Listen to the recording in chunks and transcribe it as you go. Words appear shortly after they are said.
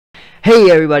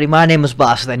Hey everybody, my name is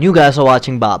Boss, and you guys are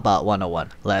watching BotBot 101.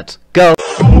 Let's go!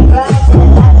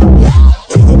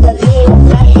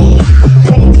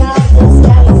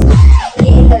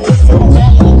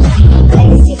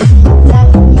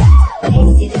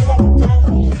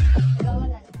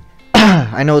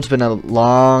 I know it's been a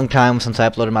long time since I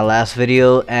uploaded my last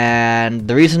video, and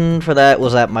the reason for that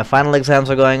was that my final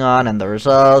exams are going on, and the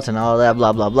results, and all that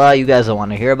blah blah blah. You guys don't want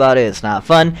to hear about it, it's not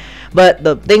fun. But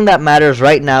the thing that matters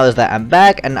right now is that I'm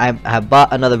back, and I have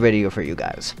bought another video for you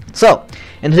guys. So,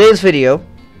 in today's video,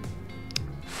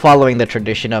 following the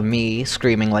tradition of me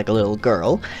screaming like a little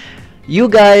girl, you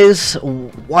guys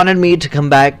wanted me to come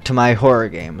back to my horror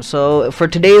game. So, for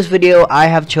today's video, I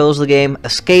have chose the game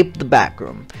Escape the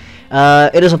Backroom.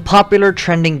 It is a popular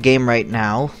trending game right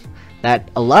now that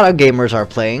a lot of gamers are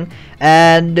playing,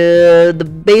 and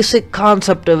the basic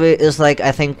concept of it is like,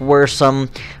 I think we're some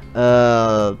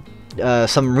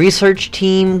research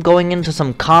team going into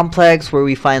some complex where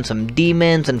we find some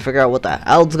demons and figure out what the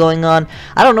hell's going on.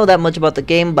 I don't know that much about the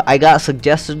game, but I got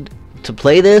suggested to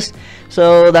play this,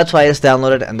 so that's why it's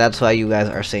downloaded, and that's why you guys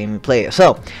are seeing me play it.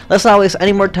 So let's not waste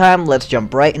any more time, let's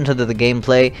jump right into the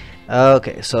gameplay.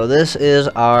 Okay, so this is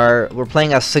we're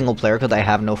playing as single player because I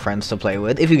have no friends to play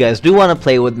with. If you guys do want to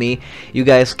play with me, you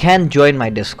guys can join my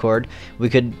Discord. We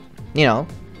could, you know,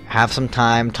 have some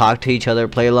time, talk to each other,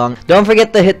 play along. Don't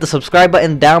forget to hit the subscribe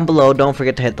button down below. Don't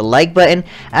forget to hit the like button,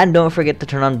 and don't forget to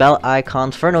turn on bell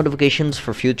icons for notifications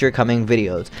for future coming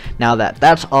videos. Now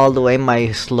that's all the way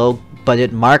my slow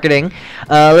budget marketing,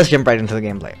 let's jump right into the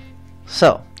gameplay.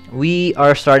 So we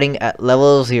are starting at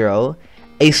level 0,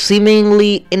 a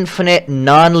seemingly infinite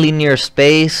non-linear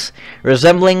space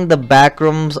resembling the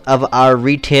backrooms of our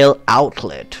retail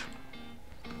outlet.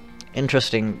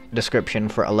 Interesting description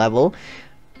for a level.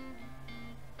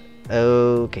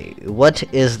 Okay, what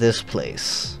is this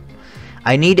place?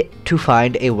 I need to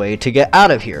find a way to get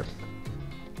out of here.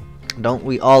 Don't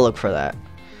we all look for that?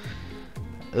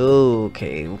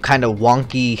 Okay, kind of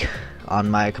wonky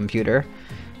on my computer.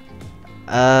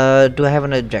 Do I have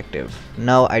an objective?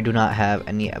 No, I do not have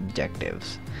any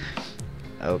objectives.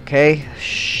 Okay,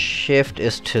 shift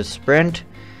is to sprint.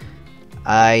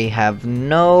 I have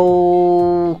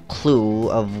no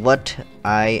clue of what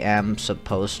I am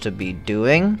supposed to be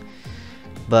doing,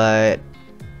 but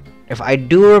if I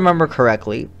do remember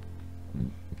correctly,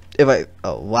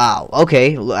 oh wow,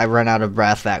 okay, I ran out of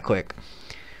breath that quick.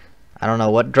 I don't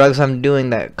know what drugs I'm doing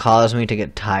that caused me to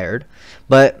get tired,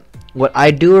 but what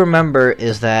I do remember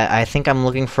is that I think I'm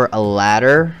looking for a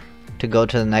ladder to go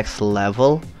to the next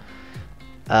level.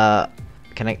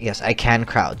 Can I? Yes, I can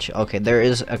crouch. Okay, there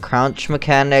is a crouch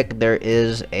mechanic, there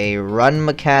is a run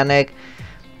mechanic.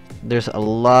 There's a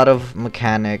lot of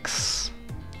mechanics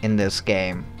in this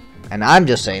game, and I'm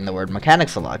just saying the word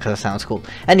mechanics a lot because it sounds cool.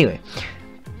 Anyway,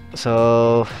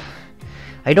 so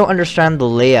I don't understand the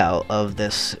layout of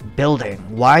this building.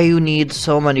 Why you need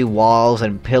so many walls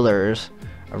and pillars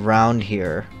around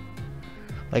here?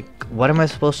 Like, what am I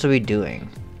supposed to be doing?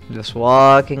 Just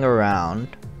walking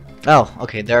around. Oh,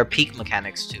 okay, there are peek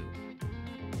mechanics too.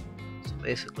 So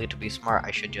basically, to be smart,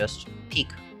 I should just peek.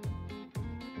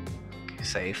 Okay,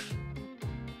 safe.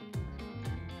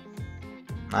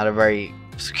 Not a very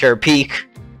secure peek.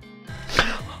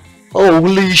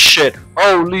 Holy shit!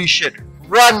 Holy shit!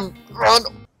 Run! Run!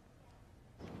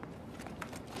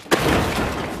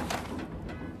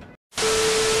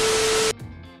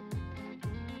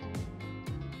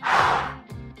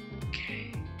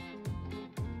 Okay.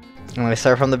 I'm gonna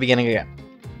start from the beginning again.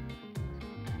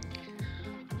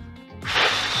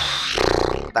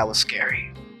 That was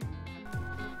scary.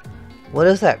 What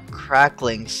is that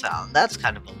crackling sound? That's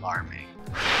kind of alarming.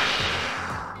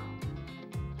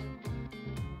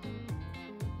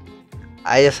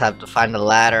 I just have to find a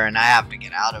ladder and I have to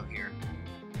get out of here.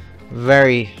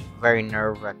 Very, very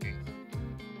nerve-wracking.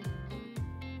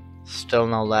 Still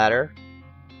no ladder.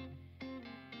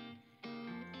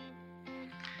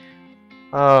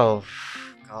 Oh,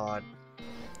 God.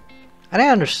 I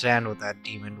didn't understand what that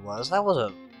demon was. That was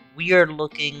a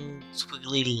weird-looking,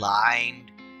 squiggly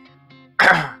lined,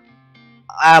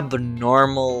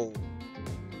 abnormal,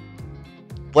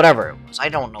 whatever it was. I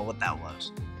don't know what that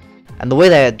was. And the way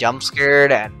that it jump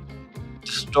scared and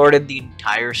distorted the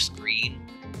entire screen,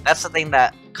 that's the thing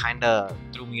that kinda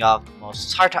threw me off the most.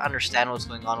 It's hard to understand what's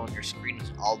going on when your screen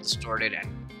is all distorted and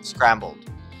scrambled.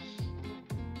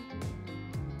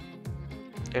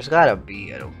 There's gotta be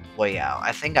a way out.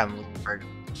 I think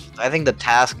the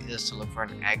task is to look for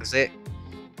an exit,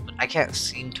 but I can't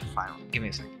seem to find one. Give me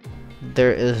a second.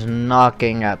 There is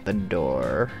knocking at the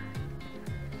door.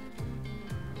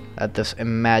 At this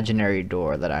imaginary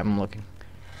door that I'm looking.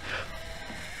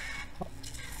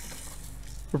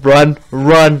 Run,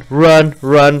 run, run,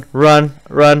 run, run,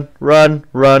 run, run,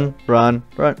 run, run,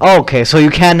 run. Okay, so you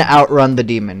can outrun the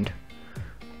demon.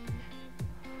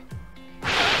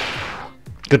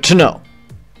 Good to know.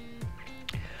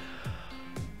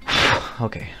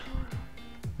 Okay.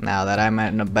 Now that I'm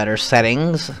in a better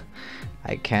settings,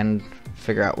 I can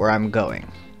figure out where I'm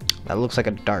going. That looks like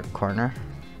a dark corner.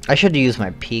 I should use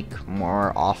my peek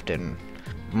more often.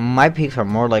 My peeks are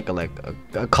more like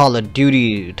a Call of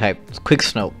Duty type quick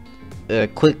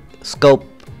scope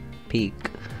peek.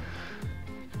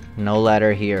 No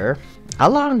ladder here. How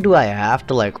long do I have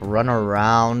to like run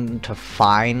around to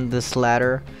find this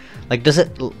ladder? Like, does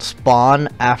it spawn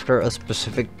after a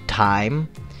specific time?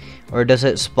 Or does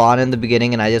it spawn in the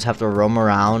beginning and I just have to roam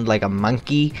around like a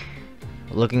monkey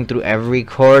looking through every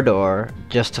corridor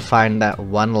just to find that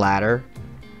one ladder?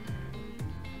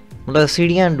 मतलब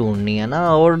सीढ़ियाँ ढूंढनी है ना,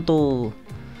 और तो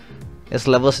इस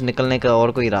level से निकलने का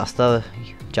और कोई रास्ता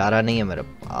चारा नहीं है मेरे.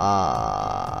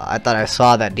 I thought I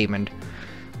saw that demon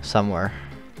somewhere.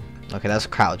 Okay, that's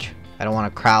crouch. I don't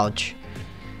want to crouch.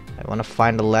 I want to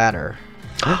find a ladder.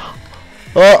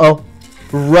 Uh-oh.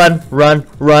 Run, run,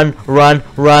 run, run,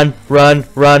 run, run,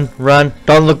 run, run.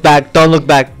 Don't look back, don't look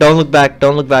back, don't look back,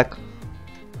 don't look back.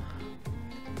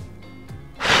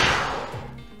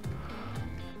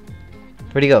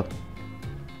 Where'd he go?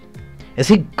 Is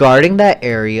he guarding that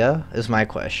area? Is my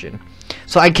question.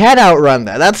 So I can't outrun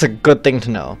that. That's a good thing to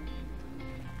know.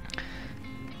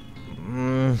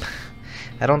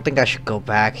 I don't think I should go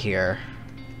back here.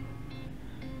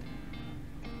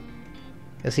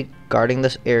 Is he guarding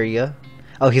this area?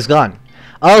 Oh, he's gone.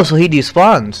 Oh, so he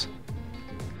despawns.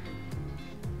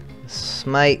 This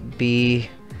might be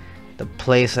the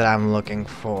place that I'm looking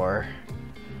for.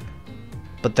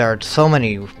 But there are so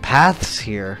many paths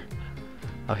here.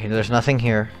 Okay, there's nothing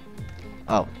here.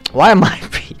 Oh, why am I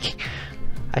peeking?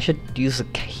 I should use the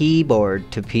keyboard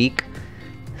to peek.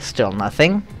 Still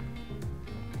nothing.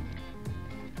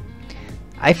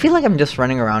 I feel like I'm just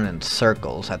running around in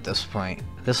circles at this point.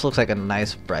 This looks like a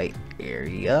nice bright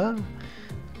area.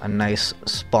 A nice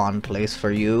spawn place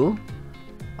for you.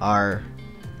 Is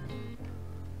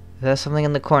there something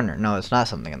in the corner? No, it's not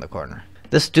something in the corner.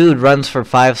 This dude runs for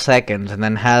 5 seconds and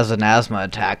then has an asthma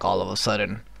attack all of a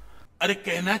sudden. अरे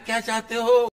कहना क्या चाहते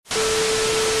हो?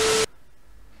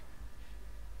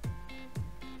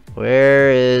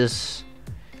 Where is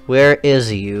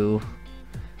you?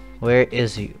 Where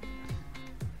is you?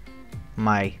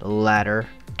 My ladder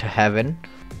to heaven.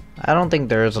 I don't think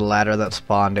there is a ladder that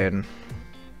spawned in.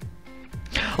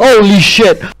 Holy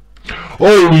shit!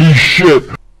 Holy shit!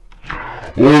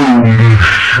 Holy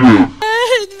shit!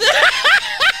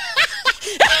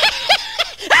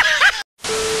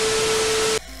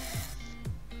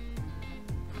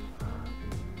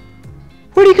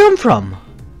 Where'd he come from?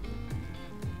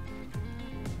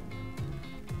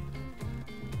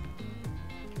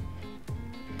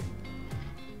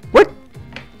 What?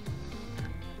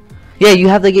 Yeah, you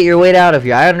have to get your weight out of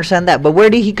here. I understand that, but where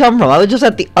did he come from? I was just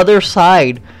at the other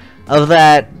side of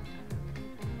that.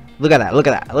 Look at that, look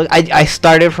at that. Look, I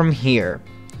started from here.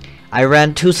 I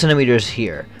ran 2 centimeters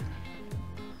here.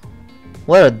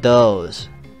 What are those?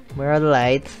 Where are the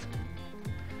lights?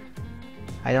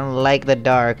 I don't like the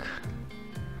dark.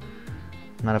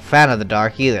 I'm not a fan of the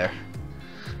dark either.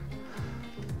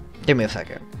 Give me a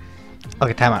second.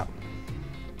 Okay, time out.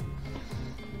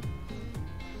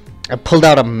 I pulled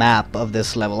out a map of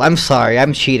this level. I'm sorry,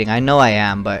 I'm cheating. I know I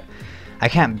am, but I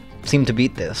can't seem to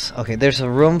beat this. Okay, there's a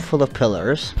room full of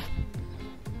pillars.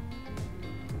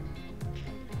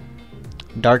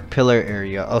 Dark pillar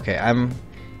area. Okay, I'm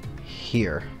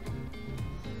here.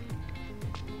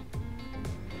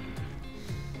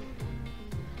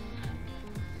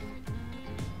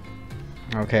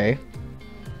 Okay.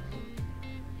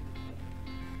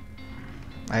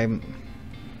 I'm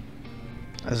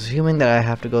assuming that I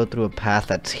have to go through a path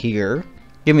that's here.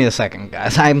 Give me a second,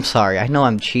 guys. I'm sorry. I know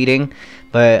I'm cheating,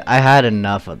 but I had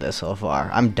enough of this so far.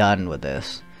 I'm done with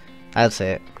this. That's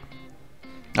it.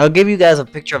 I'll give you guys a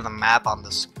picture of the map on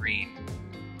the screen,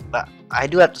 but I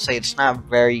do have to say it's not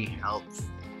very helpful.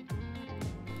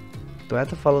 Do I have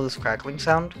to follow this crackling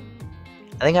sound?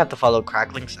 I think I have to follow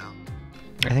crackling sound.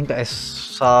 I think I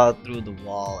saw through the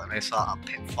wall and I saw a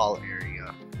pitfall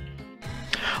area.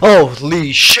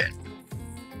 Holy shit!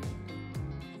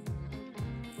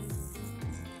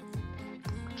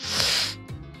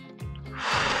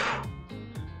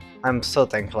 I'm so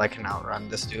thankful I can outrun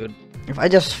this dude. If I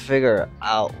just figure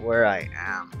out where I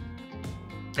am,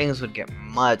 things would get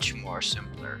much more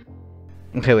simpler.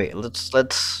 Okay, wait, let's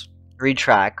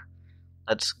retrack.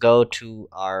 Let's go to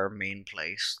our main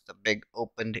place, the big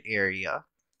opened area.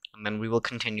 and then we will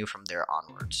continue from there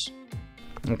onwards.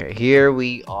 Okay, here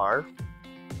we are.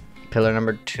 Pillar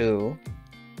number 2,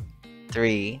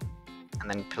 3, and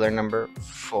then pillar number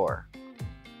 4.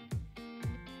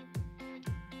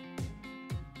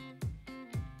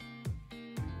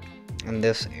 In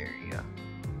this area.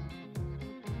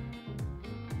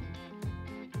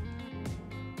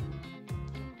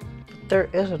 But there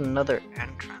is another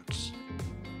entrance.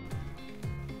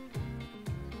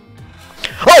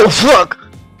 Oh fuck!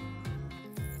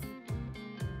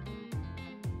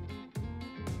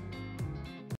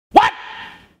 What?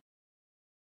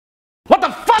 What the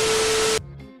fuck?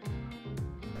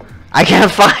 I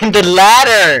can't find the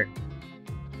ladder!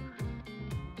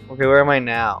 Okay, where am I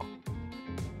now?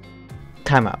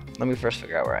 Time out. Let me first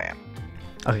figure out where I am.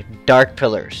 Okay, dark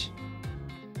pillars.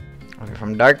 Okay,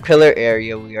 from dark pillar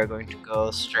area, we are going to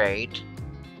go straight.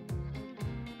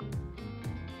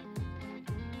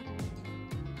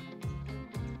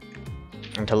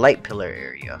 Into light pillar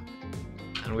area.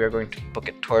 And we are going to book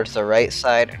it towards the right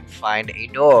side and find a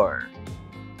door.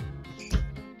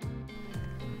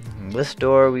 And this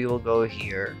door, we will go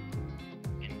here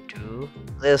into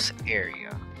this area.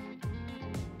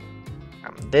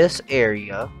 From this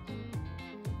area,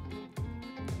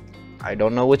 I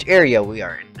don't know which area we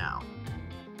are in now,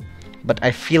 but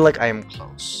I feel like I am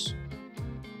close.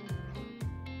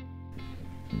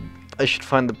 I should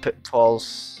find the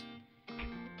pitfalls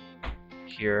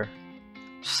here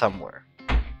somewhere.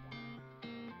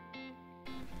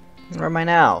 Where am I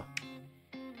now?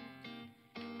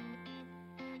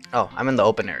 Oh, I'm in the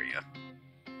open area.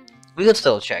 We could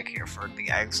still check here for the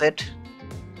exit.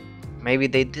 Maybe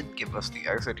they did give us the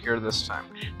exit here this time.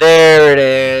 There it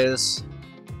is!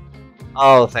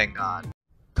 Oh, thank God.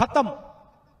 खत्म.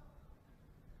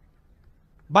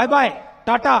 Bye bye.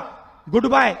 Tata.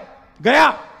 Goodbye.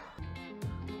 गया.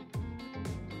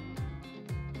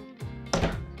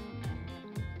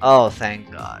 Oh,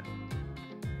 thank God.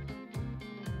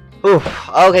 Oof.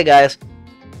 Okay, guys.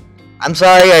 I'm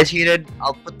sorry I cheated.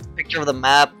 I'll put the picture of the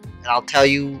map and I'll tell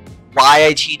you why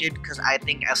I cheated, because I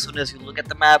think as soon as you look at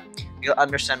the map, you'll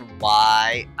understand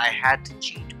why I had to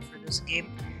cheat for this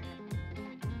game.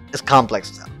 It's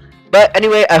complex stuff. But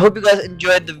anyway, I hope you guys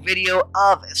enjoyed the video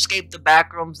of Escape the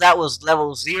Backrooms. That was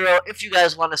level 0. If you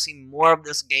guys want to see more of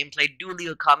this gameplay, do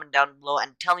leave a comment down below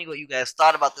and tell me what you guys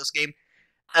thought about this game.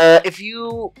 If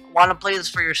you want to play this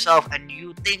for yourself and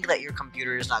you think that your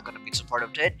computer is not going to be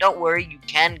supportive to it, don't worry, you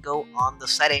can go on the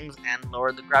settings and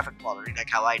lower the graphic quality like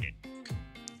how I did.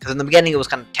 Because in the beginning it was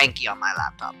kind of tanky on my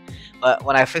laptop, but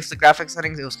when I fixed the graphic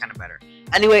settings it was kind of better.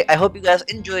 Anyway, I hope you guys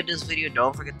enjoyed this video.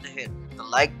 Don't forget to hit the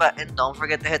like button, don't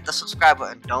forget to hit the subscribe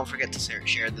button, don't forget to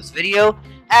share this video,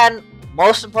 and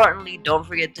most importantly, don't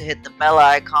forget to hit the bell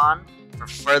icon for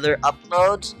further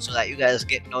uploads so that you guys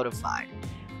get notified.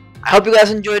 I hope you guys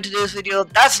enjoyed today's video.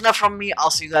 That's enough from me. I'll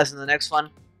see you guys in the next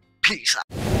one. Peace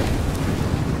out.